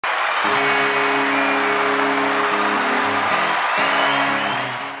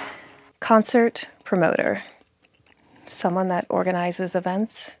Concert promoter. Someone that organizes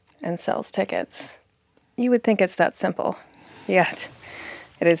events and sells tickets. You would think it's that simple, yet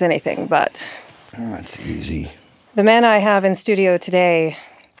it is anything but. Oh, that's easy. The man I have in studio today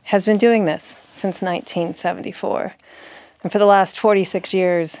has been doing this since 1974. And for the last 46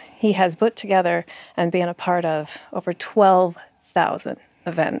 years, he has put together and been a part of over 12,000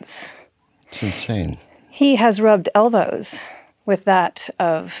 events. It's insane. He has rubbed elbows with that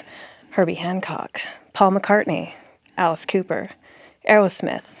of Herbie Hancock, Paul McCartney, Alice Cooper,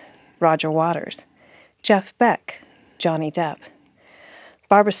 Aerosmith, Roger Waters, Jeff Beck, Johnny Depp,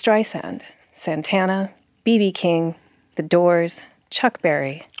 Barbra Streisand, Santana, B.B. King, The Doors, Chuck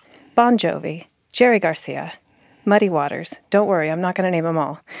Berry, Bon Jovi, Jerry Garcia, Muddy Waters, don't worry, I'm not going to name them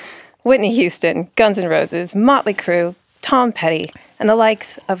all, Whitney Houston, Guns N' Roses, Motley Crue, Tom Petty, and the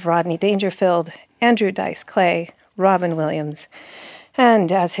likes of Rodney Dangerfield, Andrew Dice Clay, Robin Williams,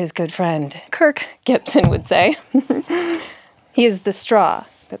 and as his good friend Kirk Gibson would say, he is the straw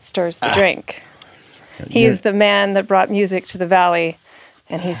that stirs the drink. He is the man that brought music to the Valley,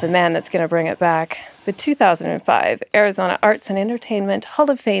 and he's the man that's going to bring it back. The 2005 Arizona Arts and Entertainment Hall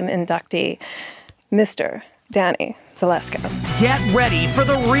of Fame inductee, Mr. Danny Zalesko. Get ready for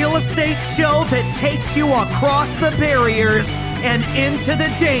the real estate show that takes you across the barriers and into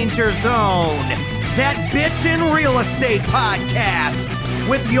the danger zone. That Bitchin' Real Estate Podcast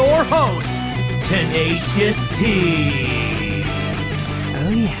with your host, Tenacious T. Oh,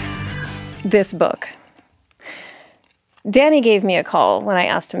 yeah. This book. Danny gave me a call when I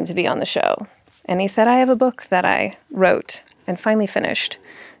asked him to be on the show. And he said, I have a book that I wrote and finally finished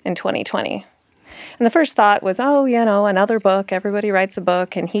in 2020. And the first thought was, oh, you know, another book. Everybody writes a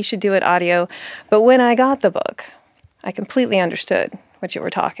book and he should do it audio. But when I got the book, I completely understood what you were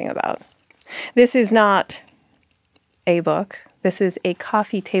talking about. This is not a book. This is a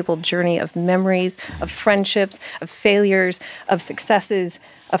coffee table journey of memories, of friendships, of failures, of successes,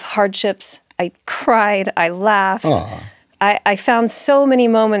 of hardships. I cried. I laughed. I found so many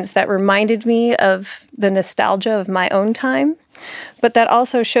moments that reminded me of the nostalgia of my own time, but that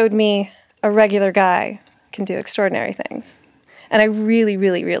also showed me a regular guy can do extraordinary things. And I really,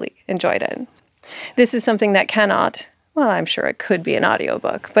 really, really enjoyed it. This is something that cannot, well, I'm sure it could be an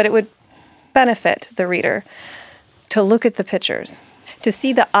audiobook, but it would benefit the reader to look at the pictures, to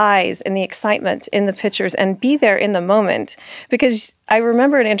see the eyes and the excitement in the pictures and be there in the moment. Because I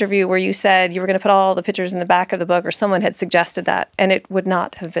remember an interview where you said you were going to put all the pictures in the back of the book, or someone had suggested that, and it would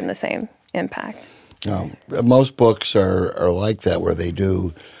not have been the same impact. Most books are like that, where they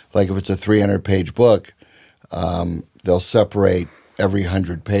do, like if it's a 300-page book, they'll separate every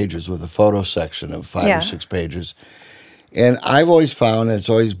 100 pages with a photo section of 5 or 6 pages. And I've always found, and it's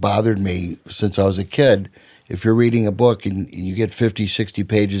always bothered me since I was a kid, if you're reading a book and you get 50, 60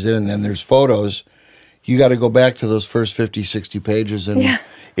 pages in and then there's photos, you got to go back to those first 50, 60 pages, and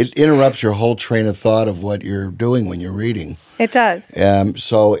it interrupts your whole train of thought of what you're doing when you're reading. It does.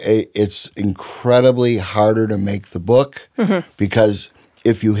 So it's incredibly harder to make the book because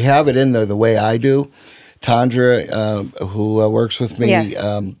if you have it in there the way I do, Tandra, who works with me,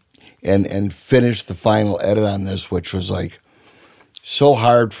 and finished the final edit on this, which was like so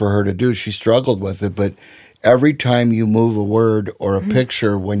hard for her to do. She struggled with it, but every time you move a word or a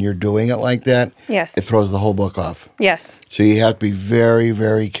picture when you're doing it like that, it throws the whole book off. Yes. So you have to be very,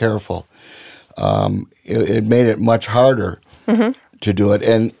 very careful. It made it much harder to do it.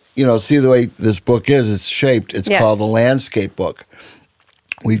 And, you know, see the way this book is, it's shaped. It's called a landscape book.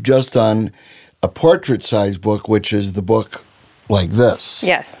 We've just done a portrait size book, which is the book like this.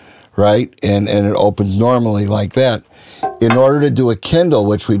 Yes. Right? And it opens normally like that. In order to do a Kindle,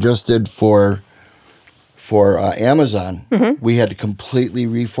 which we just did for Amazon, we had to completely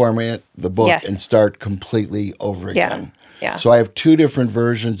reformat the book and start completely over again. Yeah. So I have 2 different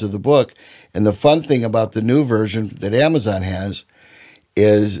versions of the book. And the fun thing about the new version that Amazon has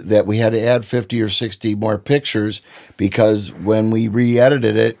is that we had to add 50 or 60 more pictures because when we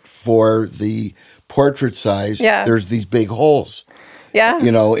re-edited it for the portrait size, there's these big holes.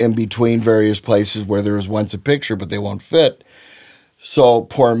 You know, in between various places where there was once a picture, but they won't fit. So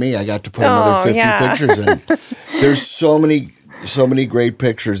poor me, I got to put another 50 pictures in. There's so many great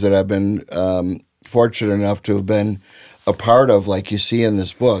pictures that I've been fortunate enough to have been a part of, like you see in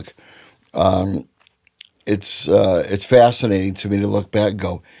this book. It's fascinating to me to look back and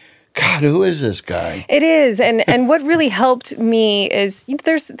go, God, who is this guy? It is, and what really helped me is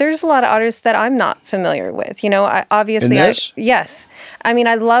there's a lot of artists that I'm not familiar with. You know, Yes. I mean,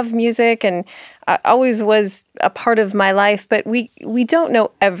 I love music, and always was a part of my life, but we don't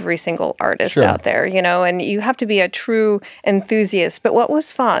know every single artist Sure. out there, and you have to be a true enthusiast. But what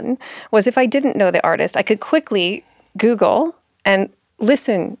was fun was if I didn't know the artist, I could quickly Google and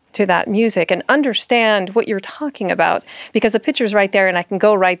listen to that music and understand what you're talking about, because the picture's right there and I can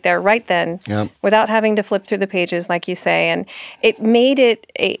go right there, right then, Yep. without having to flip through the pages, like you say. And it made it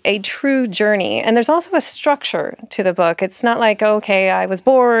a true journey. And there's also a structure to the book. It's not like, okay, I was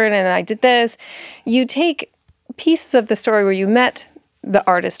bored and I did this. You take pieces of the story where you met the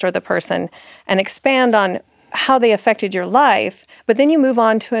artist or the person and expand on how they affected your life, but then you move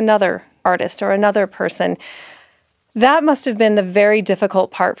on to another artist or another person. That must have been the very difficult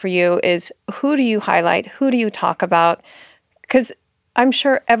part for you, is who do you highlight? Who do you talk about? Because I'm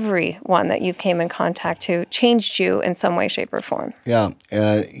sure everyone that you came in contact to changed you in some way, shape, or form. Yeah.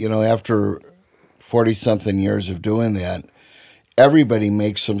 After 40-something years of doing that, everybody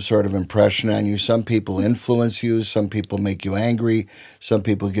makes some sort of impression on you. Some people influence you. Some people make you angry. Some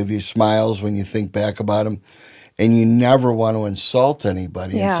people give you smiles when you think back about them. And you never want to insult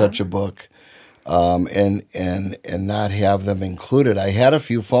anybody in such a book. And not have them included. I had a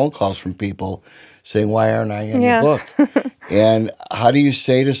few phone calls from people saying, why aren't I in the book? And how do you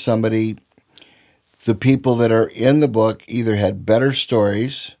say to somebody, the people that are in the book either had better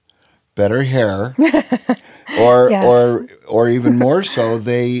stories, better hair, or even more so,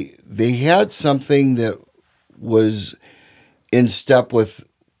 they had something that was in step with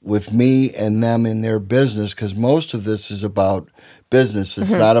me and them in their business, because most of this is about business.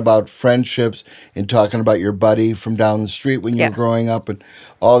 It's not about friendships and talking about your buddy from down the street when you were growing up and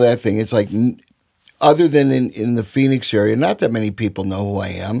all that thing. It's like, other than in the Phoenix area, not that many people know who I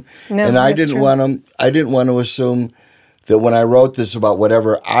am. No, and I that's didn't true. want to assume that when I wrote this about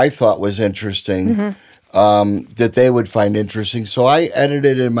whatever I thought was interesting, that they would find interesting. So I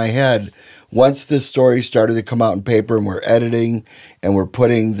edited in my head. Once this story started to come out in paper and we're editing and we're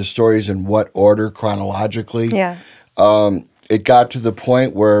putting the stories in what order chronologically, it got to the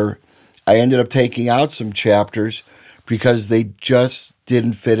point where I ended up taking out some chapters because they just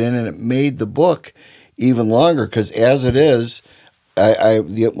didn't fit in, and it made the book even longer. Because as it is,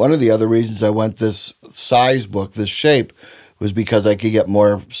 one of the other reasons I went this size book, this shape, was because I could get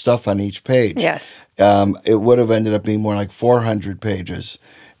more stuff on each page. Yes. It would have ended up being more like 400 pages,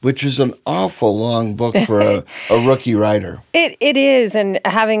 which is an awful long book for a rookie writer. It is, and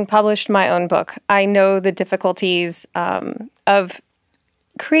having published my own book, I know the difficulties of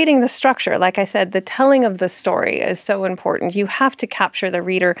creating the structure. Like I said, the telling of the story is so important. You have to capture the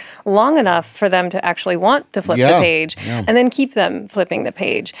reader long enough for them to actually want to flip the page, and then keep them flipping the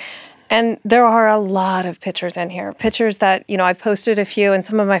page. And there are a lot of pictures in here. Pictures that, I posted a few, and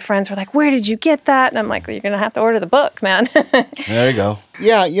some of my friends were like, where did you get that? And I'm like, well, you're going to have to order the book, man. There you go.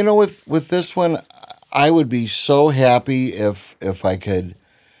 Yeah, with this one, I would be so happy if I could,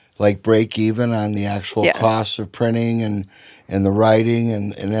 break even on the actual costs of printing and the writing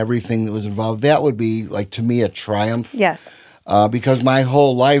and everything that was involved. That would be, to me, a triumph. Yes. Because my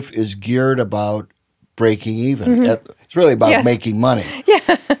whole life is geared about breaking even. It's really about making money.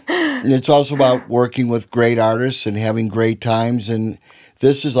 Yeah. And it's also about working with great artists and having great times. And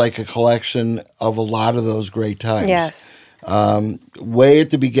this is like a collection of a lot of those great times. Yes. Way at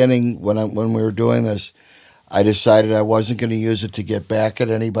the beginning, when we were doing this, I decided I wasn't going to use it to get back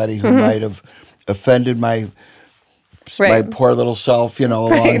at anybody who might have offended my poor little self,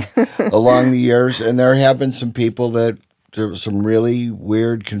 along the years. And there have been some people there were some really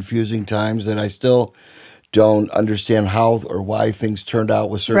weird, confusing times that I still don't understand how or why things turned out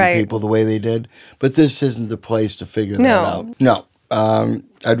with certain people the way they did. But this isn't the place to figure that out. No.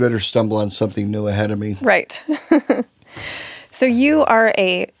 I'd rather stumble on something new ahead of me. Right. So you are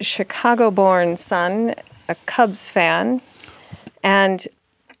a Chicago-born son, a Cubs fan, and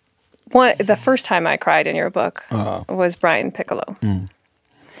the first time I cried in your book was Brian Piccolo.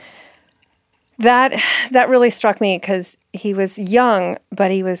 That really struck me because he was young,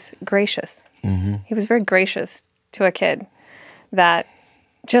 but he was gracious. He was very gracious to a kid that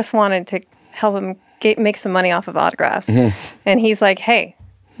just wanted to help him make some money off of autographs. And he's like, hey,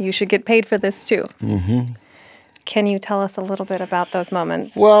 you should get paid for this too. Can you tell us a little bit about those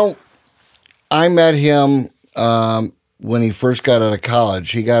moments? Well, I met him when he first got out of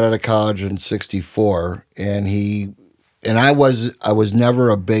college. He got out of college in '64, and I was never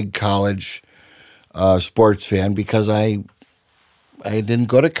a big college sports fan because I didn't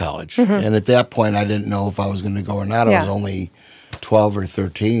go to college. And at that point, I didn't know if I was going to go or not. I was only 12 or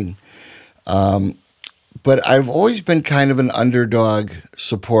 13. But I've always been kind of an underdog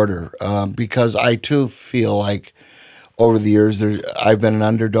supporter because I, too, feel like over the years, I've been an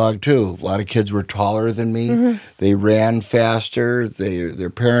underdog too. A lot of kids were taller than me. They ran faster. Their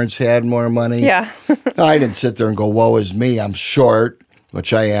parents had more money. Yeah. I didn't sit there and go, woe is me. I'm short,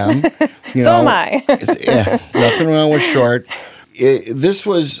 which I am. So am I. Yeah, nothing wrong with short. This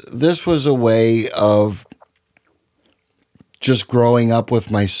was a way of just growing up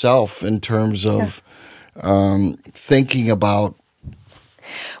with myself in terms of thinking about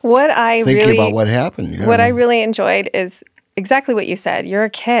what happened. What I really enjoyed is exactly what you said. You're a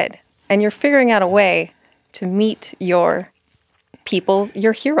kid, and you're figuring out a way to meet your people,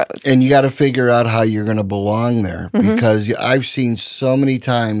 your heroes. And you got to figure out how you're going to belong there, because I've seen so many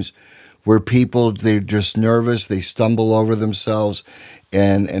times where people, they're just nervous, they stumble over themselves,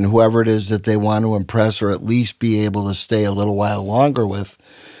 and whoever it is that they want to impress or at least be able to stay a little while longer with,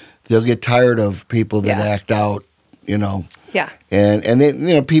 they'll get tired of people that act out. Yeah. And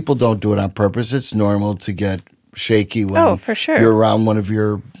they, people don't do it on purpose. It's normal to get shaky when for sure. you're around one of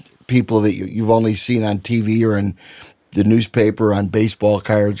your people that you've only seen on TV or in the newspaper on baseball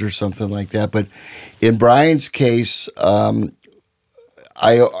cards or something like that. But in Brian's case, I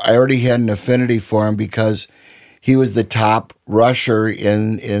already had an affinity for him because he was the top rusher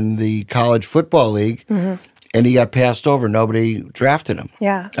in the college football league. And he got passed over. Nobody drafted him.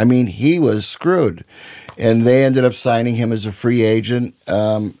 Yeah. I mean, he was screwed. And they ended up signing him as a free agent.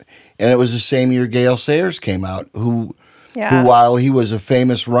 And it was the same year Gale Sayers came out, who while he was a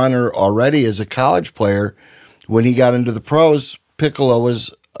famous runner already as a college player, when he got into the pros, Piccolo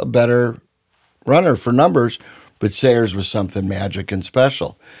was a better runner for numbers, but Sayers was something magic and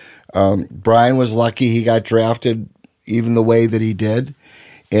special. Brian was lucky he got drafted even the way that he did.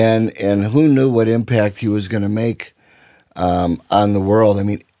 And who knew what impact he was going to make on the world? I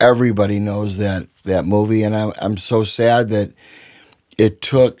mean, everybody knows that movie, and I'm so sad that it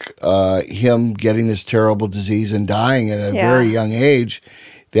took him getting this terrible disease and dying at a very young age.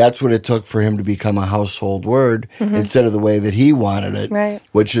 That's what it took for him to become a household word instead of the way that he wanted it,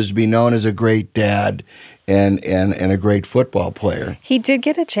 which is to be known as a great dad and a great football player. He did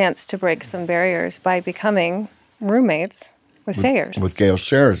get a chance to break some barriers by becoming roommates with Sayers. With Gale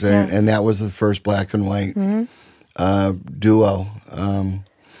Sayers, and that was the first black and white duo.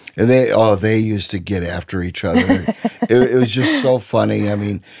 And they used to get after each other. it was just so funny. I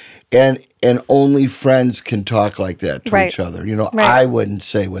mean, and only friends can talk like that to each other. I wouldn't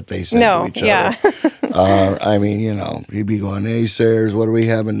say what they said to each other. I mean, he'd be going, "Hey, Sayers, what are we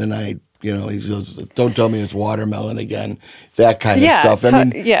having tonight?" He goes, "Don't tell me it's watermelon again." That kind of stuff. I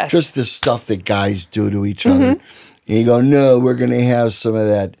mean, just the stuff that guys do to each other. And you go, "No, we're going to have some of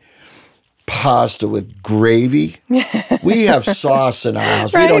that pasta with gravy. We have sauce in our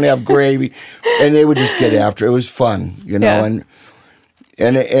house. We don't have gravy." And they would just get after it. It was fun,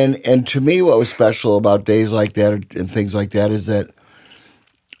 And to me, what was special about days like that and things like that is that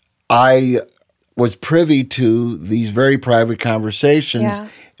I was privy to these very private conversations,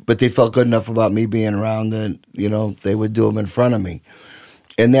 but they felt good enough about me being around that, they would do them in front of me.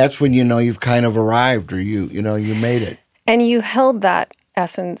 And that's when you've kind of arrived, or you made it. And you held that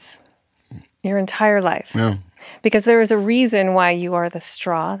essence your entire life. Yeah. Because there is a reason why you are the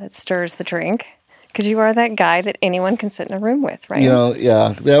straw that stirs the drink. Because you are that guy that anyone can sit in a room with, right?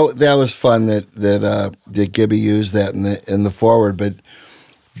 That was fun that Gibby used that in the forward, but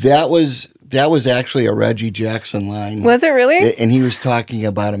that was actually a Reggie Jackson line. Was it really? And he was talking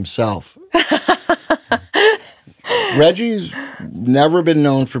about himself. Reggie's never been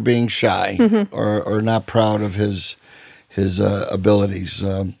known for being shy or not proud of his abilities,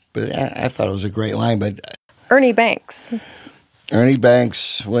 but I thought it was a great line. But Ernie Banks,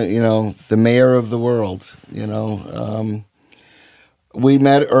 the mayor of the world. We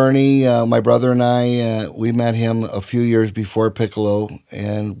met Ernie, my brother and I. We met him a few years before Piccolo,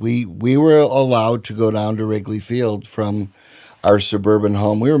 and we were allowed to go down to Wrigley Field from our suburban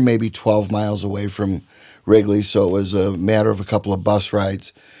home. We were maybe 12 miles away from Wrigley, so it was a matter of a couple of bus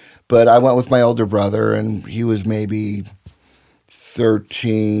rides. But I went with my older brother, and he was maybe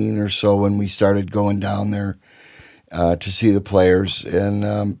 13 or so when we started going down there to see the players,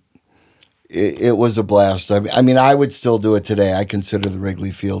 and it was a blast. I mean, I would still do it today. I consider the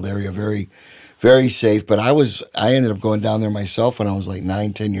Wrigley Field area very, very safe, but I ended up going down there myself when I was like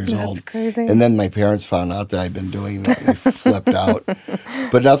 9, 10 years old. That's crazy. And then my parents found out that I'd been doing that, and they flipped out.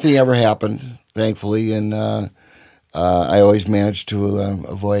 But nothing ever happened, thankfully, and I always managed to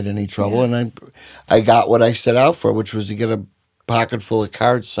avoid any trouble, and I got what I set out for, which was to get a pocket full of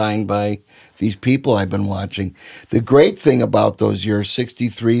cards signed by these people I've been watching. The great thing about those years,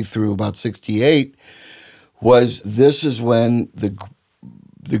 63 through about 68, was this is when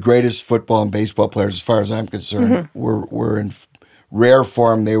the the greatest football and baseball players, as far as I'm concerned, were in rare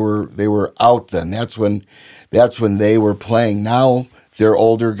form. They were out then. That's when they were playing. Now they're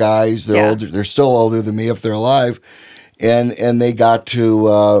older guys. They're older. They're still older than me if they're alive, and they got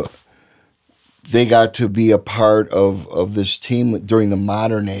to be a part of this team during the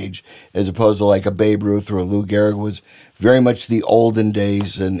modern age, as opposed to like a Babe Ruth or a Lou Gehrig. Was very much the olden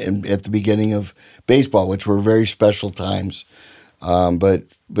days and at the beginning of baseball, which were very special times. But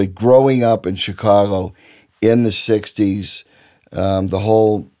growing up in Chicago in the 60s, the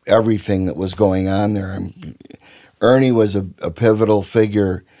whole everything that was going on there, Ernie was a pivotal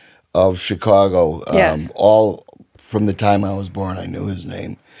figure of Chicago. Yes. All from the time I was born, I knew his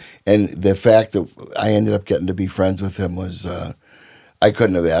name. And the fact that I ended up getting to be friends with him was, I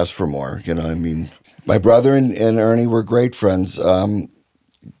couldn't have asked for more. I mean, my brother and Ernie were great friends.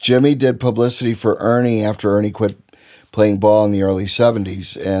 Jimmy did publicity for Ernie after Ernie quit playing ball in the early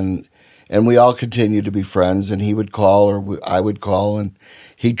 70s. And we all continued to be friends. And he would call or I would call, and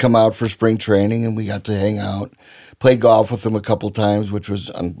he'd come out for spring training, and we got to hang out. Played golf with him a couple times, which was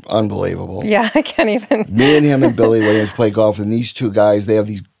unbelievable. Yeah, I can't even. Me and him and Billy Williams played golf, and these two guys, they have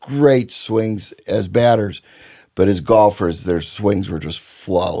these great swings as batters, but as golfers, their swings were just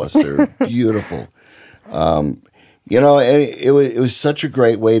flawless. They're beautiful. And it was such a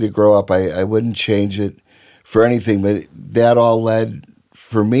great way to grow up. I wouldn't change it for anything, but that all led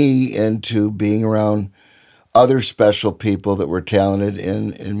for me into being around other special people that were talented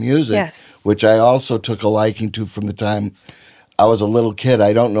in music, Yes. which I also took a liking to from the time I was a little kid.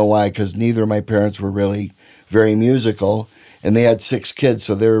 I don't know why, because neither of my parents were really very musical, and they had 6 kids,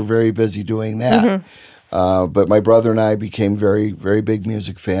 so they were very busy doing that. But my brother and I became very, very big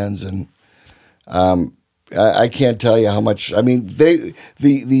music fans, and I can't tell you how much. I mean,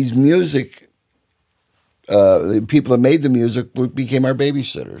 these music. The people that made the music became our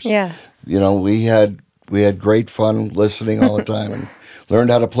babysitters. Yeah. We had great fun listening all the time, and learned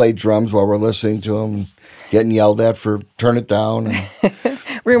how to play drums while we're listening to them, and getting yelled at for turn it down. And,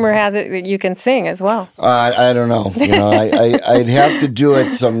 Rumor has it that you can sing as well. I don't know. I'd have to do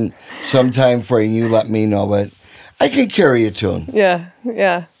it sometime for you, and you let me know. But I can carry a tune. Yeah.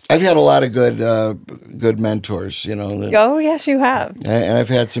 I've had a lot of good mentors. Oh, yes, you have. And I've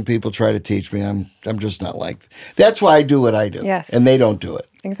had some people try to teach me. I'm just not like. That's why I do what I do. Yes. And they don't do it.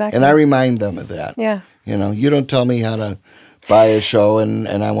 Exactly. And I remind them of that. Yeah. You don't tell me how to buy a show, and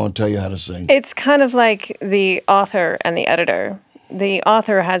I won't tell you how to sing. It's kind of like the author and the editor. The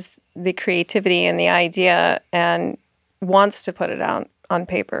author has the creativity and the idea and wants to put it out on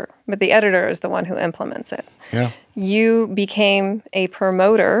paper, but the editor is the one who implements it. Yeah. You became a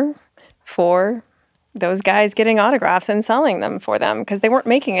promoter for those guys getting autographs and selling them for them because they weren't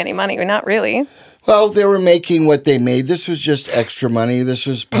making any money, or not really. Well, they were making what they made. This was just extra money. This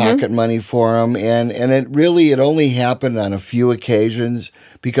was pocket money for them. And it only happened on a few occasions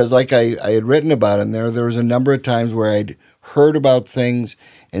because, like I had written about in there was a number of times where I'd heard about things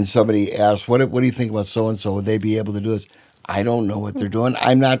and somebody asked, what do you think about so-and-so? Would they be able to do this? I don't know what they're doing.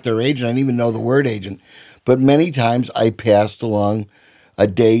 I'm not their agent. I didn't even know the word agent. But many times I passed along a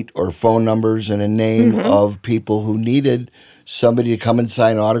date or phone numbers and a name of people who needed somebody to come and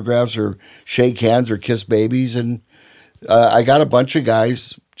sign autographs or shake hands or kiss babies. And I got a bunch of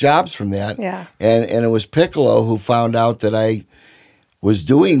guys jobs from that. Yeah. And it was Piccolo who found out that I was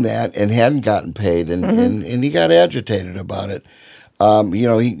doing that and hadn't gotten paid. And he got agitated about it.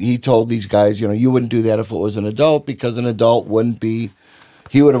 He told these guys, you wouldn't do that if it was an adult because an adult wouldn't be,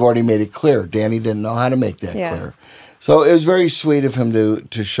 he would have already made it clear. Danny didn't know how to make that clear. So it was very sweet of him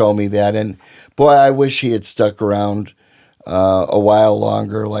to show me that. And boy, I wish he had stuck around a while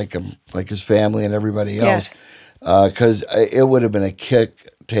longer, like his family and everybody else, because it would have been a kick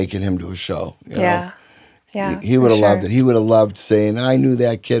taking him to a show. Yeah. He would have loved it. He would have loved saying, I knew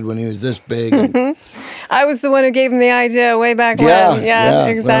that kid when he was this big. And, I was the one who gave him the idea way back when. Yeah,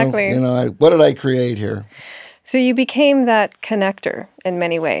 exactly. Well, what did I create here? So you became that connector in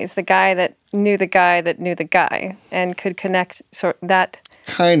many ways, the guy that knew the guy that knew the guy and could connect that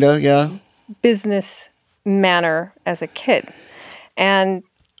Kinda, yeah. business manner as a kid. And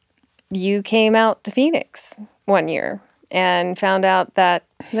you came out to Phoenix one year and found out that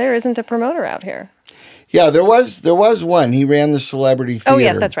there isn't a promoter out here. Yeah, there was one. He ran the Celebrity Theater. Oh,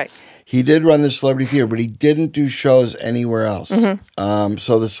 yes, that's right. He did run the Celebrity Theater, but he didn't do shows anywhere else.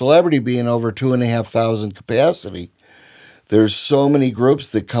 So the Celebrity being over 2,500 capacity, there's so many groups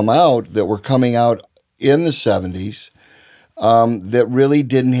that come out that were coming out in the 70s that really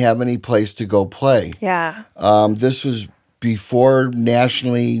didn't have any place to go play. Yeah. This was before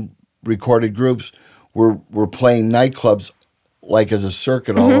nationally recorded groups were playing nightclubs like as a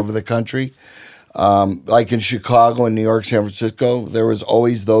circuit all over the country. Like in Chicago and New York, San Francisco, there was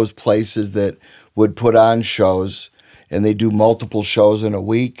always those places that would put on shows, and they do multiple shows in a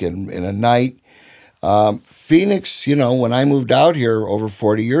week and in a night. Phoenix, you know, when I moved out here over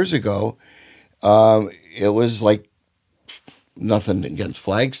 40 years ago, it was like nothing against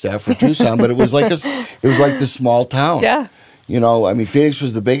Flagstaff or Tucson, but it was like the small town. Yeah. You know, I mean, Phoenix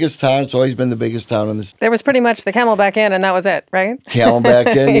was the biggest town. It's always been the biggest town in this. There was pretty much the Camelback Inn, and that was it, right? Camelback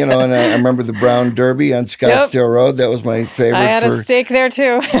Inn, you know, and I remember the Brown Derby on Scottsdale Road. That was my favorite. I had a steak there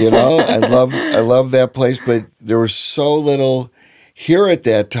too. You know, I love that place, but there was so little here at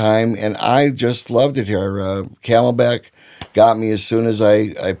that time, and I just loved it here. Camelback got me as soon as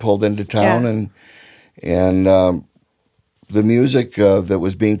I pulled into town, and the music that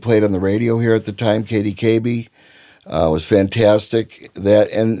was being played on the radio here at the time, KDKB. Was fantastic.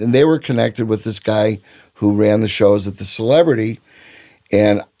 And they were connected with this guy who ran the shows at the Celebrity,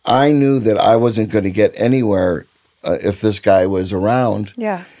 and I knew that I wasn't going to get anywhere if this guy was around.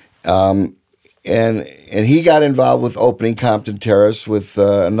 Yeah. And he got involved with opening Compton Terrace with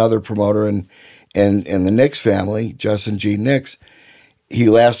another promoter and the Nix family, Justin G. Nix. He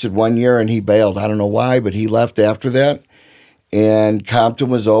lasted 1 year and he bailed. I don't know why, but he left after that. And Compton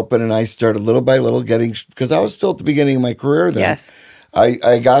was open, and I started little by little getting, because I was still at the beginning of my career then. Yes.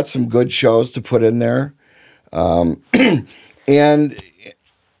 I got some good shows to put in there. And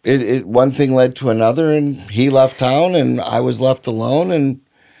it one thing led to another, and he left town, and I was left alone, and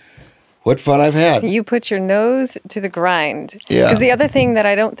what fun I've had. You put your nose to the grind. Yeah. Because the other thing that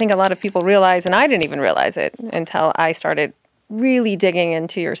I don't think a lot of people realize, and I didn't even realize it until I started really digging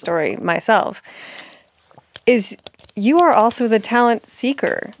into your story myself, is you are also the talent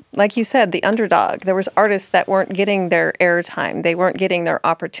seeker. Like you said, the underdog. There was artists that weren't getting their airtime. They weren't getting their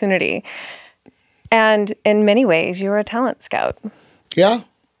opportunity. And in many ways, you're a talent scout. Yeah.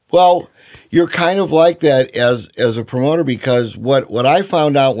 Well, you're kind of like that as a promoter, because what I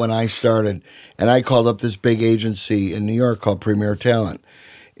found out when I started, and I called up this big agency in New York called Premier Talent,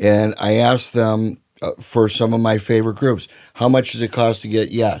 and I asked them for some of my favorite groups, how much does it cost to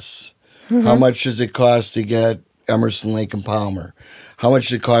get Yes? Mm-hmm. How much does it cost to get Emerson, Lake and Palmer? How much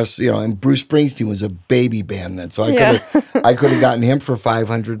did it cost? You know, and Bruce Springsteen was a baby band then, so I could have gotten him for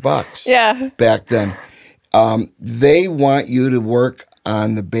 $500. Yeah. Back then. They want you to work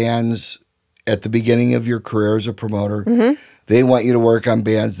on the bands at the beginning of your career as a promoter. Mm-hmm. They want you to work on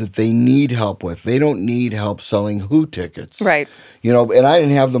bands that they need help with. They don't need help selling Who tickets. Right. You know, and I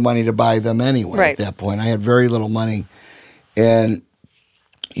didn't have the money to buy them anyway at that point. I had very little money, and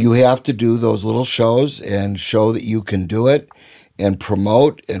you have to do those little shows and show that you can do it and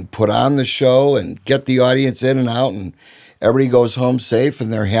promote and put on the show and get the audience in and out, and everybody goes home safe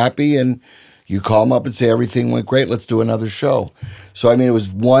and they're happy, and you call them up and say, everything went great, let's do another show. So, I mean, it was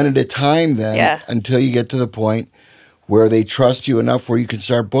one at a time then until you get to the point where they trust you enough where you can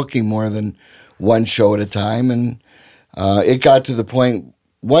start booking more than one show at a time. And it got to the point,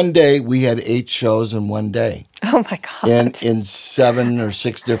 one day we had 8 shows in one day. Oh my God. In 7 or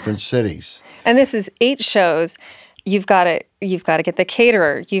 6 different cities. And this is 8 shows. You've got to get the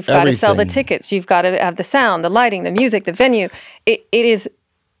caterer. You've got to sell the tickets. You've got to have the sound, the lighting, the music, the venue. It is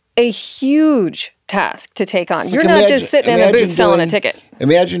a huge task to take on. You're not just sitting in a booth selling a ticket.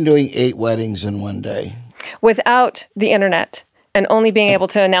 Imagine doing 8 weddings in one day. Without the internet and only being able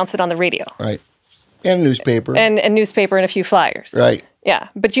to announce it on the radio. Right. And newspaper. And newspaper and a few flyers. Right. Yeah,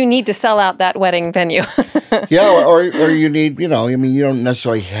 but you need to sell out that wedding venue. Yeah, or you need, you know, I mean, you don't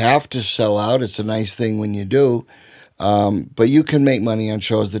necessarily have to sell out. It's a nice thing when you do. But you can make money on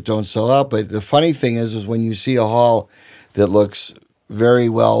shows that don't sell out. But the funny thing is when you see a hall that looks very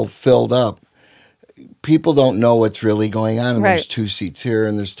well filled up, people don't know what's really going on. And there's 2 seats here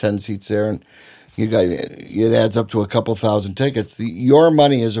and there's 10 seats there. And it adds up to a couple thousand tickets. Your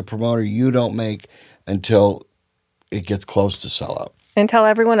money as a promoter, you don't make until it gets close to sell out. Until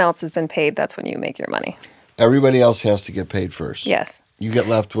everyone else has been paid, that's when you make your money. Everybody else has to get paid first. Yes. You get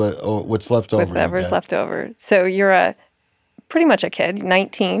left with what's left over. Whatever's left over. So you're pretty much a kid,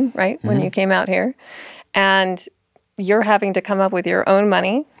 19, right, when you came out here. And you're having to come up with your own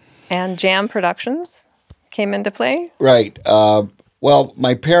money, and Jam Productions came into play. Right. Well,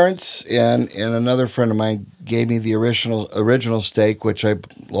 my parents and another friend of mine gave me the original stake, which I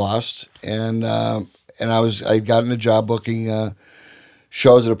lost, and I'd gotten a job booking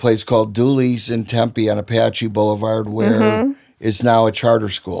shows at a place called Dooley's in Tempe on Apache Boulevard, where it's now a charter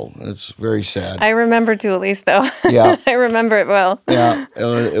school. It's very sad. I remember Dooley's, though. Yeah. I remember it well. Yeah,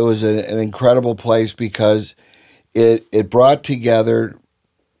 it was an incredible place because it brought together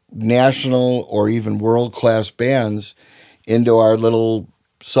national or even world-class bands into our little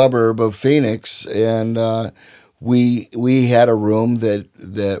suburb of Phoenix, and we had a room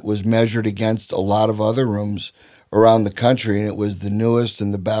that was measured against a lot of other rooms around the country, and it was the newest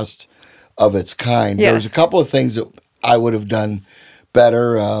and the best of its kind. Yes. There was a couple of things that I would have done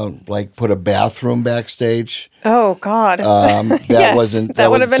better, like put a bathroom backstage. Oh God, That yes, wasn't.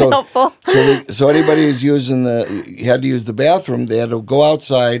 That would have been helpful. So anybody who's using had to use the bathroom, they had to go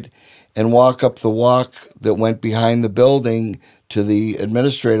outside and walk up the walk that went behind the building to the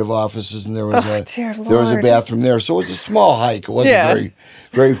administrative offices, and there was dear there was a Lord. bathroom there. So it was a small hike. It wasn't Yeah.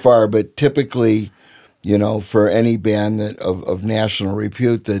 very far, but typically, for any band that of national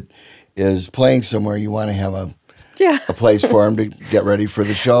repute that is playing somewhere, you want to have a place for them to get ready for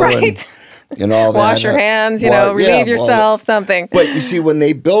the show Right. and all that. Wash your hands, relieve yourself, something. But you see, when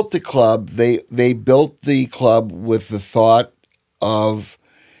they built the club, they built the club with the thought of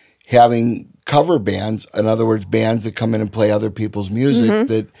having cover bands. In other words, bands that come in and play other people's music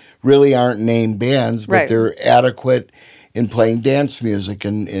that really aren't named bands, but Right. they're adequate in playing dance music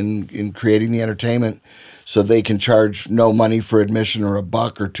and in creating the entertainment, so they can charge no money for admission or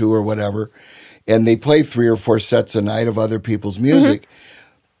 $1 or $2 or whatever. And they play 3 or 4 sets a night of other people's music.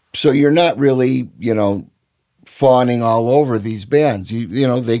 So you're not really, fawning all over these bands.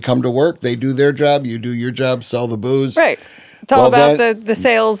 They come to work, they do their job, you do your job, sell the booze. Right. It's all Well, about the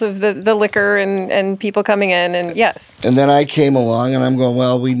sales of the liquor and people coming in, and yes. And then I came along and I'm going,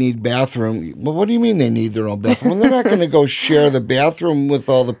 well, we need bathroom. Well, what do you mean they need their own bathroom? Well, they're not going to go share the bathroom with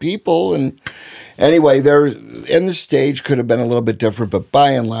all the people. And anyway, the stage could have been a little bit different, but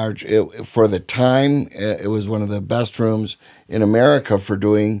by and large, for the time, it was one of the best rooms in America for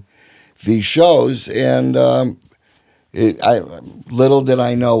doing these shows. And little did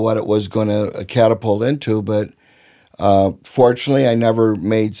I know what it was going to catapult into, but fortunately, I never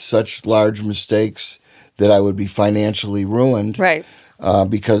made such large mistakes that I would be financially ruined. Right.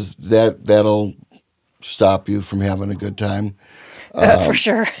 Because that'll stop you from having a good time. For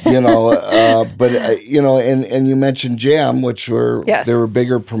sure. But and you mentioned Jam, which Yes. they were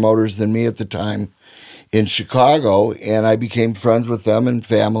bigger promoters than me at the time in Chicago, and I became friends with them and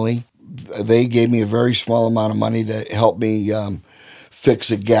family. They gave me a very small amount of money to help me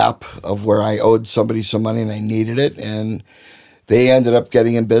fix a gap of where I owed somebody some money and I needed it, and they ended up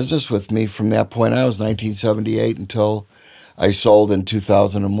getting in business with me from that point on. It was 1978 until I sold in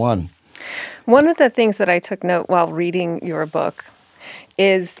 2001. One of the things that I took note while reading your book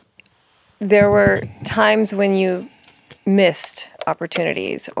is there were times when you missed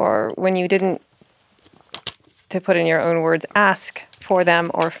opportunities, or when you didn't, to put in your own words, ask for them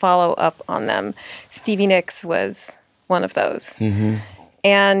or follow up on them. Stevie Nicks was one of those. Mm-hmm.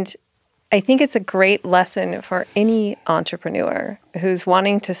 And I think it's a great lesson for any entrepreneur who's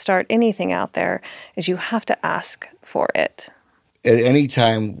wanting to start anything out there, is you have to ask for it. At any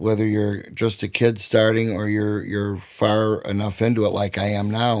time, whether you're just a kid starting or you're far enough into it like I am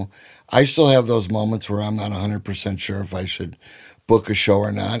now, I still have those moments where I'm not 100% sure if I should book a show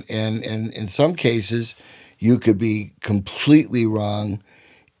or not. And in some cases, you could be completely wrong,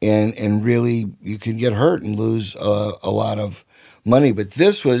 and really you can get hurt and lose a lot of money. But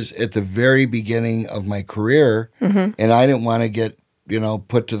this was at the very beginning of my career, and I didn't want to get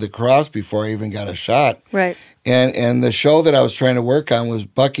put to the cross before I even got a shot. Right. And the show that I was trying to work on was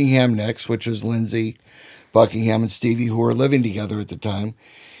Buckingham Nicks, which was Lindsey Buckingham and Stevie, who were living together at the time,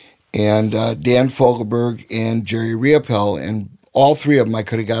 and Dan Fogelberg and Jerry Riopel, and all three of them I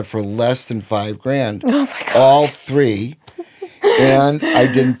could have got for less than $5,000. Oh my God. All three. And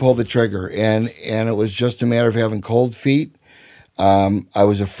I didn't pull the trigger. And it was just a matter of having cold feet. I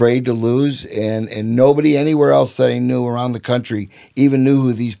was afraid to lose, and nobody anywhere else that I knew around the country even knew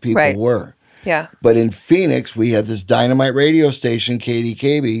who these people Right. were. Yeah. But in Phoenix, we had this dynamite radio station,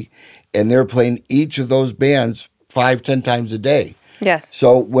 KDKB, and they're playing each of those bands 5-10 times a day. Yes.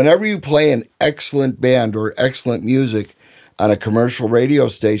 So whenever you play an excellent band or excellent music on a commercial radio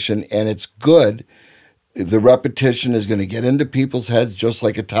station and it's good, the repetition is going to get into people's heads just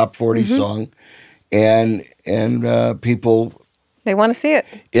like a top 40 song, and people They want to see it.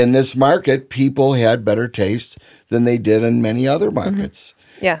 in this market, people had better taste than they did in many other markets.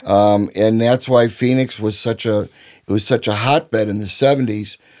 Yeah. And that's why Phoenix was such a hotbed in the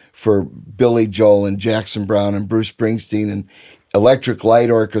 70s for Billy Joel and Jackson Browne and Bruce Springsteen and Electric Light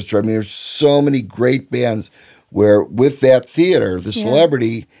Orchestra. I mean, there's so many great bands where with that theater, the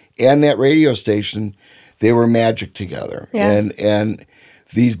celebrity, and that radio station, they were magic together. Yeah. And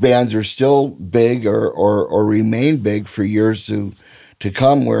these bands are still big or remain big for years to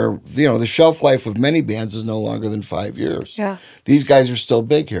come, where the shelf life of many bands is no longer than 5 years. Yeah. These guys are still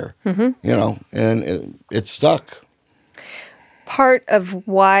big here, and it stuck. part of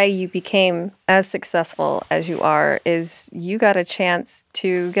why you became as successful as you are is you got a chance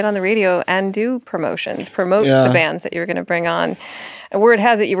to get on the radio and do promotions, promote the bands that you were going to bring on. And word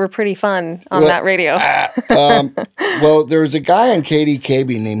has it you were pretty fun on that radio. Well, there was a guy on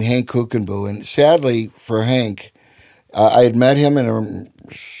KDKB named Hank Kukenboo, and sadly for Hank, I had met him in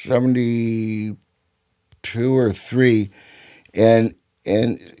 72 or 3, and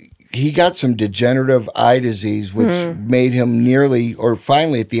he got some degenerative eye disease, which made him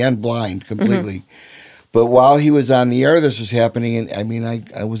finally at the end blind completely. But while he was on the air, this was happening, and I mean,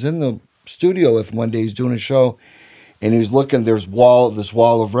 I was in the studio with him one day. He's doing a show, and he was looking. There's this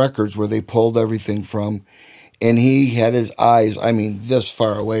wall of records where they pulled everything from, and he had his eyes, I mean, this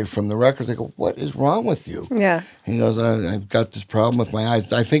far away from the records. I go, "What is wrong with you?" Yeah. And he goes, "I've got this problem with my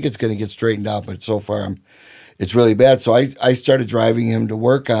eyes. I think it's going to get straightened out, but so far it's really bad." So I started driving him to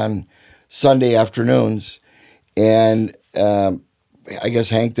work on Sunday afternoons, and I guess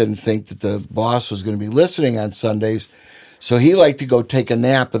Hank didn't think that the boss was going to be listening on Sundays, so he liked to go take a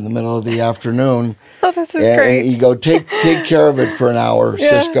nap in the middle of the afternoon. Oh, this is great. And you go take care of it for an hour,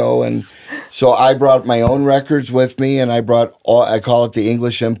 Cisco. And so I brought my own records with me, and I call it the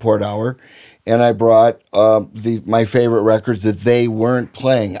English Import Hour, and I brought my favorite records that they weren't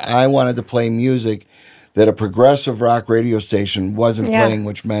playing. I wanted to play music that a progressive rock radio station wasn't playing,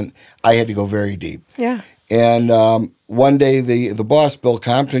 which meant I had to go very deep. Yeah. And one day the boss, Bill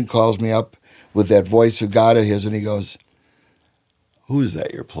Compton, calls me up with that voice of God of his, and he goes, "Who is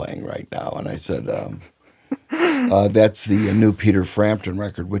that you're playing right now?" And I said, "That's the new Peter Frampton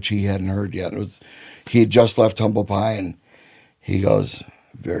record," which he hadn't heard yet. He had just left Humble Pie, and he goes,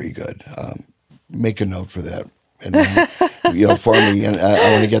 "Very good. Make a note for that. And for me, and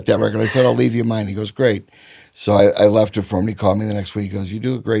I want to get that record." I said, "I'll leave you mine." He goes, "Great." So I left it for him. He called me the next week. He goes, "You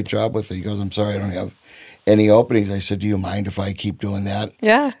do a great job with it." He goes, "I'm sorry, I don't have any openings." I said, "Do you mind if I keep doing that?"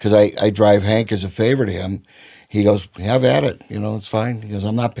 Yeah. Because I drive Hank as a favor to him. He goes, "Have at it. It's fine." He goes,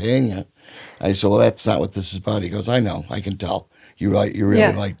 "I'm not paying you." I said, "Well, that's not what this is about." He goes, "I know. I can tell. You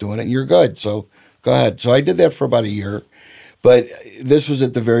really like doing it, and you're good. So go ahead." So I did that for about a year. But this was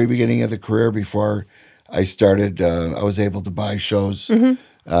at the very beginning of the career before I started. I was able to buy shows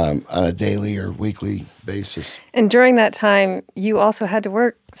on a daily or weekly basis. And during that time, you also had to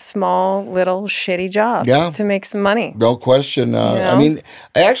work small, little, shitty jobs to make some money. No question. I mean,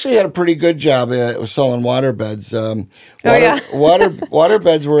 I actually had a pretty good job. Selling waterbeds.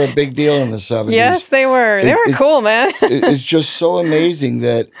 Waterbeds were a big deal in the 70s. Yes, they were. They were cool, man. It's just so amazing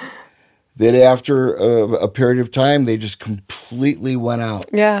that after a period of time, they just completely went out.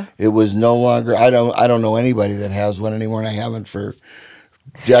 Yeah. It was no longer. I don't know anybody that has one anymore, and I haven't for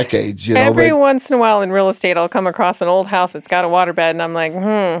decades. Every once in a while in real estate, I'll come across an old house that's got a waterbed, and I'm like,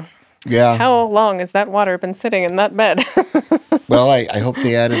 yeah. How long has that water been sitting in that bed? Well, I hope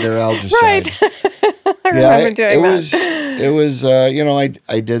they added their algicide. Right. I remember doing that. It was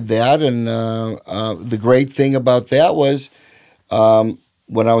I did that, and the great thing about that was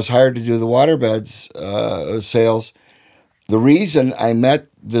when I was hired to do the waterbeds sales, the reason I met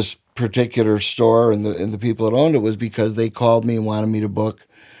this particular store and the people that owned it was because they called me and wanted me to book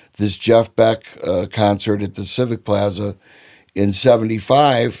this Jeff Beck concert at the Civic Plaza in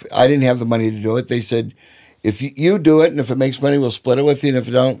 75. I didn't have the money to do it. They said, if you do it, and if it makes money, we'll split it with you, and if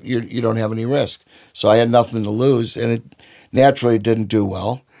you don't, you don't have any risk. So I had nothing to lose, and it naturally didn't do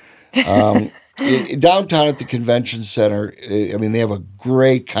well. Downtown at the convention center, I mean, they have a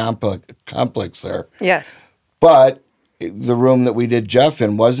great complex there. Yes. But the room that we did Jeff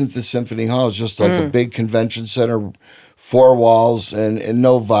in wasn't the Symphony Hall. It was just like a big convention center, 4 walls, and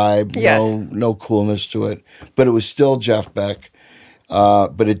no vibe, no coolness to it. But it was still Jeff Beck.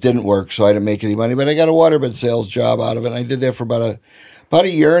 But it didn't work, so I didn't make any money. But I got a waterbed sales job out of it, and I did that for about a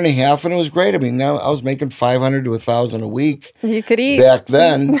year and a half, and it was great. I mean, now I was making $500 to $1,000 a week. You could eat back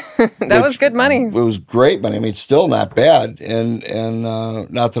then. That was good money. It was great money. I mean, it's still not bad, and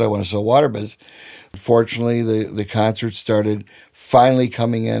not that I want to sell waterbeds. Fortunately, the concerts started finally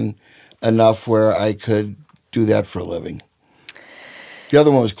coming in enough where I could do that for a living. The other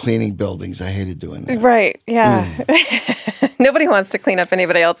one was cleaning buildings. I hated doing that. Right, yeah. Nobody wants to clean up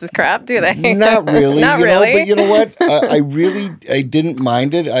anybody else's crap, do they? Not really. Not really. But you know what? I didn't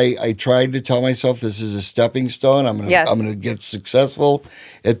mind it. I tried to tell myself this is a stepping stone. I'm gonna get successful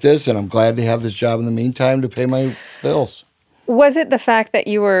at this, and I'm glad to have this job in the meantime to pay my bills. Was it the fact that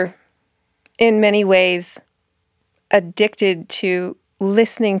you were, in many ways, addicted to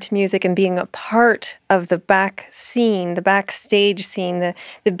listening to music and being a part of the back scene, the backstage scene,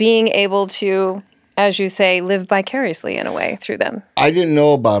 the being able to, as you say, live vicariously in a way through them? I didn't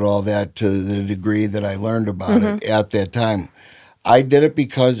know about all that to the degree that I learned about it at that time. I did it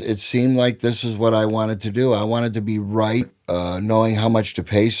because it seemed like this is what I wanted to do. I wanted to be right, knowing how much to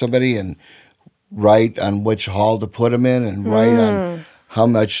pay somebody, and right on which hall to put them in, and right on how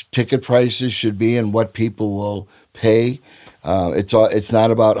much ticket prices should be and what people will pay. It's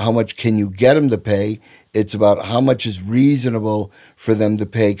not about how much can you get them to pay. It's about how much is reasonable for them to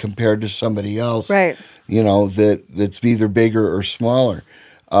pay compared to somebody else. Right. That's either bigger or smaller.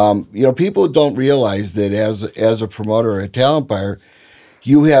 People don't realize that as a promoter or a talent buyer,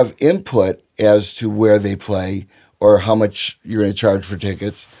 you have input as to where they play or how much you're going to charge for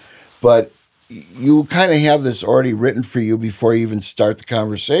tickets, but you kind of have this already written for you before you even start the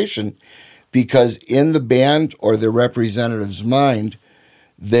conversation, because in the band or the representative's mind,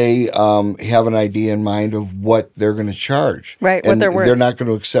 they have an idea in mind of what they're going to charge. Right, and what they're worth. They're not going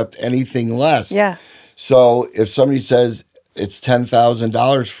to accept anything less. Yeah. So if somebody says it's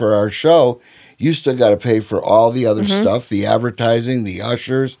 $10,000 for our show, you still got to pay for all the other stuff, the advertising, the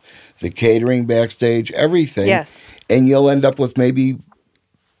ushers, the catering backstage, everything. Yes. And you'll end up with maybe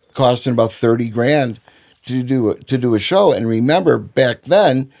costing about $30,000 to do a show. And remember, back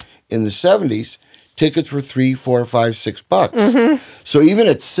then in the 70s, tickets were $3, $4, $5, $6. So even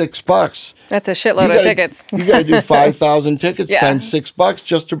at $6, that's a shitload of tickets. You got to do 5,000 tickets Yeah. times $6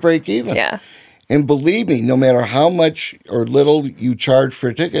 just to break even. Yeah. And believe me, no matter how much or little you charge for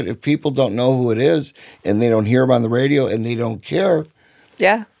a ticket, if people don't know who it is and they don't hear them on the radio and they don't care,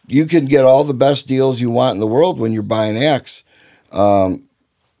 Yeah. you can get all the best deals you want in the world when you're buying acts.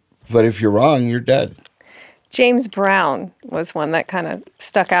 But if you're wrong, you're dead. James Brown was one that kind of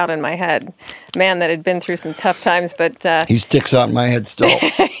stuck out in my head. Man that had been through some tough times, but He sticks out in my head still.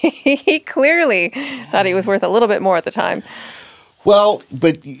 he clearly thought he was worth a little bit more at the time. Well,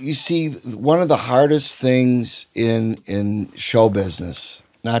 but you see, one of the hardest things in show business,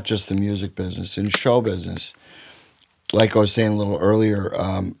 not just the music business, in show business, like I was saying a little earlier,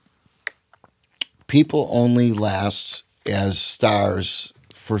 people only last as stars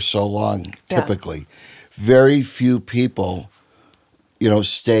for so long, typically. Very few people,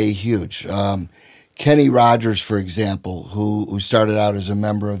 stay huge. Kenny Rogers, for example, who started out as a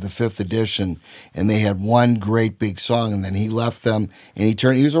member of the Fifth Edition, and they had one great big song, and then he left them, and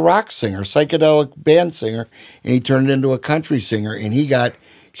he was a rock singer, psychedelic band singer, and he turned into a country singer, and he got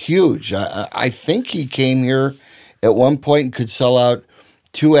huge. I think he came here at one point and could sell out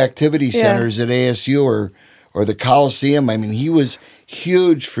 2 activity centers at ASU or the Coliseum. I mean, he was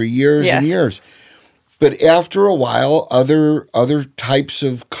huge for years and years. But after a while, other types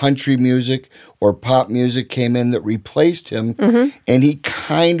of country music or pop music came in that replaced him, and he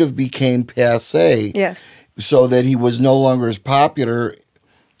kind of became passé. Yes. So that he was no longer as popular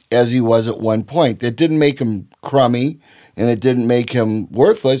as he was at one point. It didn't make him crummy, and it didn't make him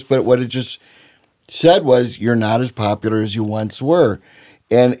worthless, but what it just said was, you're not as popular as you once were.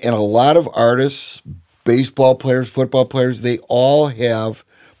 And a lot of artists, baseball players, football players, they all have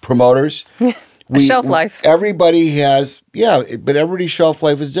promoters. Shelf life. Everybody has, but everybody's shelf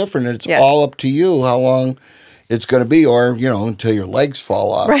life is different. And it's all up to you how long it's going to be, or, until your legs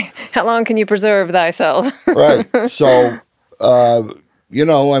fall off. Right. How long can you preserve thyself? Right. So,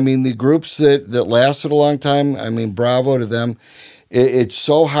 the groups that lasted a long time, bravo to them. It's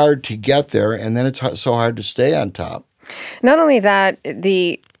so hard to get there, and then it's so hard to stay on top. Not only that,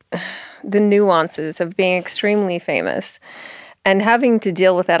 the nuances of being extremely famous and having to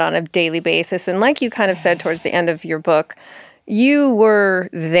deal with that on a daily basis. And like you kind of said towards the end of your book, you were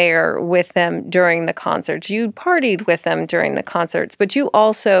there with them during the concerts. You partied with them during the concerts, but you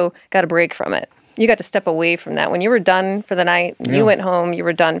also got a break from it. You got to step away from that. When you were done for the night, you went home, you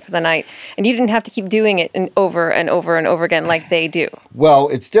were done for the night, and you didn't have to keep doing it over and over and over again like they do. Well,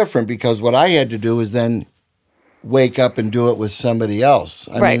 it's different because what I had to do is then wake up and do it with somebody else.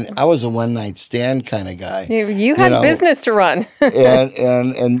 I mean, I was a one-night stand kind of guy. You had business to run.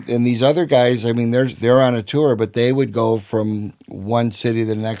 and these other guys, they're on a tour, but they would go from one city to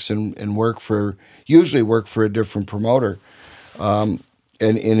the next and usually work for a different promoter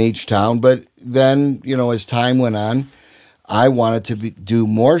in each town. But then, as time went on, I wanted to do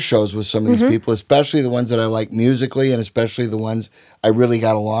more shows with some of these people, especially the ones that I like musically, and especially the ones I really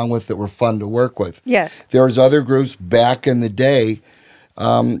got along with that were fun to work with. Yes. There was other groups back in the day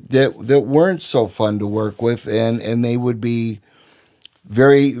that weren't so fun to work with, and they would be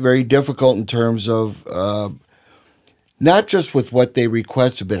very, very difficult in terms of not just with what they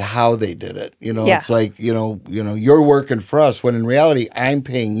requested, but how they did it. It's like, you're working for us, when in reality, I'm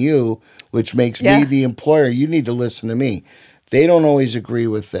paying you, which makes me the employer. You need to listen to me. They don't always agree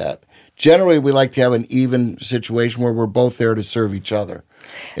with that. Generally, we like to have an even situation where we're both there to serve each other.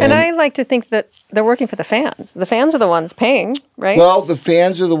 And I like to think that they're working for the fans. The fans are the ones paying, right? Well, the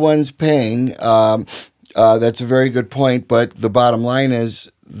fans are the ones paying. That's a very good point. But the bottom line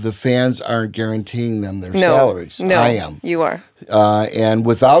is the fans aren't guaranteeing them their salaries. No, I am. You are. And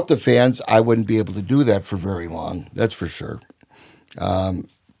without the fans, I wouldn't be able to do that for very long. That's for sure.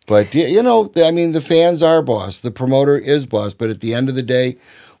 But, you know, I mean, the fans are boss. The promoter is boss. But at the end of the day,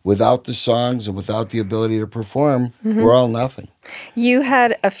 without the songs and without the ability to perform, we're all nothing. You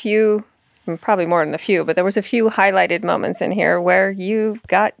had a few, probably more than a few, but there was a few highlighted moments in here where you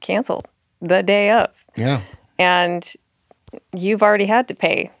got canceled the day of. Yeah. And you've already had to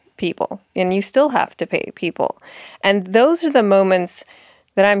pay people, and you still have to pay people. And those are the moments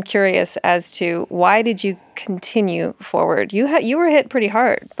that I'm curious as to why did you continue forward? You were hit pretty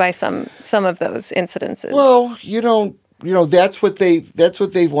hard by some of those incidences. Well, you know, that's what they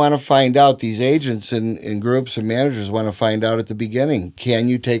want to find out. These agents and groups and managers want to find out at the beginning. Can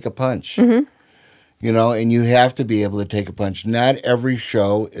you take a punch? Mm-hmm. You know, and you have to be able to take a punch. Not every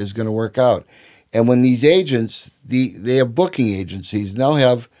show is going to work out. And when these agents, they have booking agencies,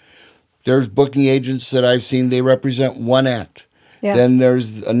 and there's booking agents that I've seen, they represent one act. Yeah. Then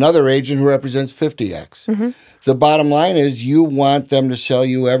there's another agent who represents 50 acts. Mm-hmm. The bottom line is you want them to sell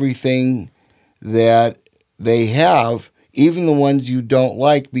you everything that they have, even the ones you don't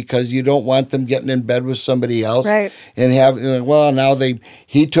like, because you don't want them getting in bed with somebody else. Right. And now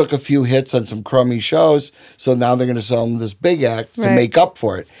he took a few hits on some crummy shows, so now they're going to sell him this big act to make up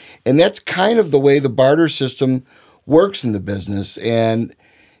for it. And that's kind of the way the barter system works in the business, and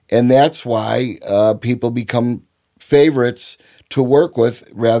that's why people become favorites to work with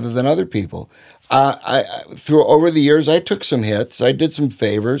rather than other people. Over the years, I took some hits. I did some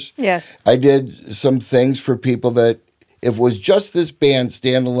favors. Yes. I did some things for people that if it was just this band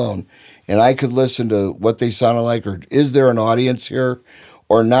standalone and I could listen to what they sounded like, or is there an audience here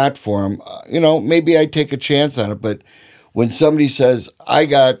or not for them, maybe I'd take a chance on it. But when somebody says, I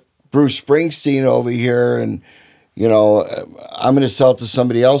got Bruce Springsteen over here and, I'm going to sell it to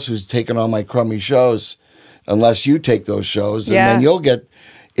somebody else who's taking all my crummy shows, unless you take those shows, and then you'll get.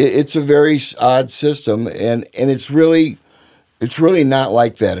 It's a very odd system, and it's really not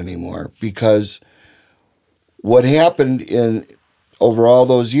like that anymore, because what happened over all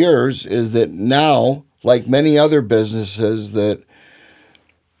those years is that now, like many other businesses, that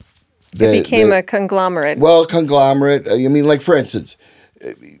it became a conglomerate. Well, conglomerate. I mean, like for instance,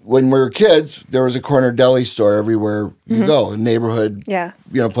 when we were kids, there was a corner deli store everywhere you go, a neighborhood,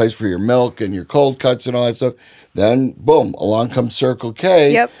 place for your milk and your cold cuts and all that stuff. Then, boom, along comes Circle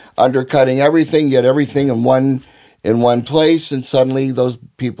K, undercutting everything, get everything in one place, and suddenly those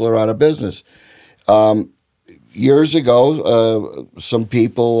people are out of business. Years ago, some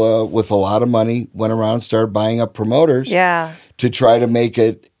people with a lot of money went around and started buying up promoters to try to make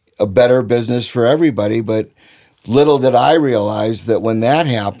it a better business for everybody, but little did I realize that when that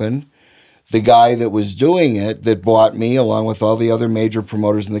happened, the guy that was doing it, that bought me along with all the other major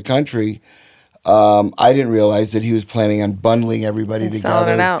promoters in the country, I didn't realize that he was planning on bundling everybody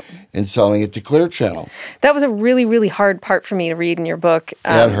together and selling it to Clear Channel. That was a really, really hard part for me to read in your book,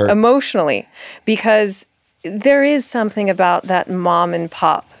 that hurt. Emotionally, because there is something about that mom and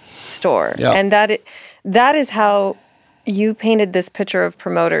pop store, and that is how you painted this picture of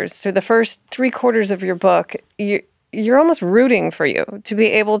promoters. Through the first 3/4 of your book, you're almost rooting for you to be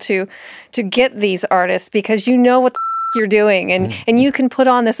able to get these artists, because you know what you're doing, and you can put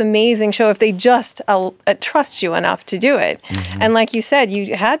on this amazing show if they just trust you enough to do it. And like you said,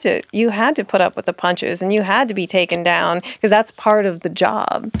 you had to put up with the punches, and you had to be taken down, because that's part of the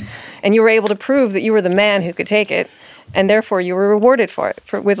job. And you were able to prove that you were the man who could take it. And therefore, you were rewarded for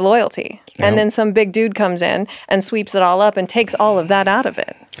it with loyalty. Yeah. And then some big dude comes in and sweeps it all up and takes all of that out of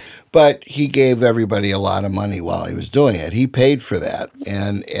it. But he gave everybody a lot of money while he was doing it. He paid for that,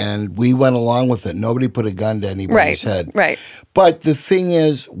 and we went along with it. Nobody put a gun to anybody's head. Right. But the thing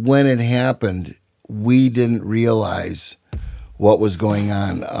is, when it happened, we didn't realize what was going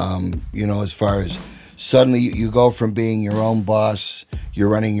on. As far as suddenly you go from being your own boss, you're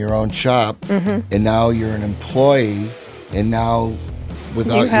running your own shop, and now you're an employee, and now,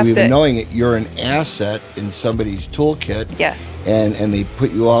 without you even knowing it, you're an asset in somebody's toolkit. Yes. And they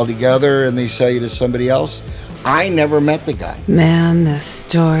put you all together and they sell you to somebody else. I never met the guy. Man, the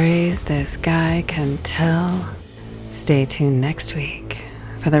stories this guy can tell. Stay tuned next week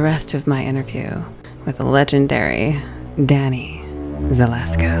for the rest of my interview with the legendary Danny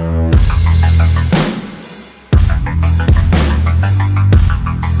Zalesko.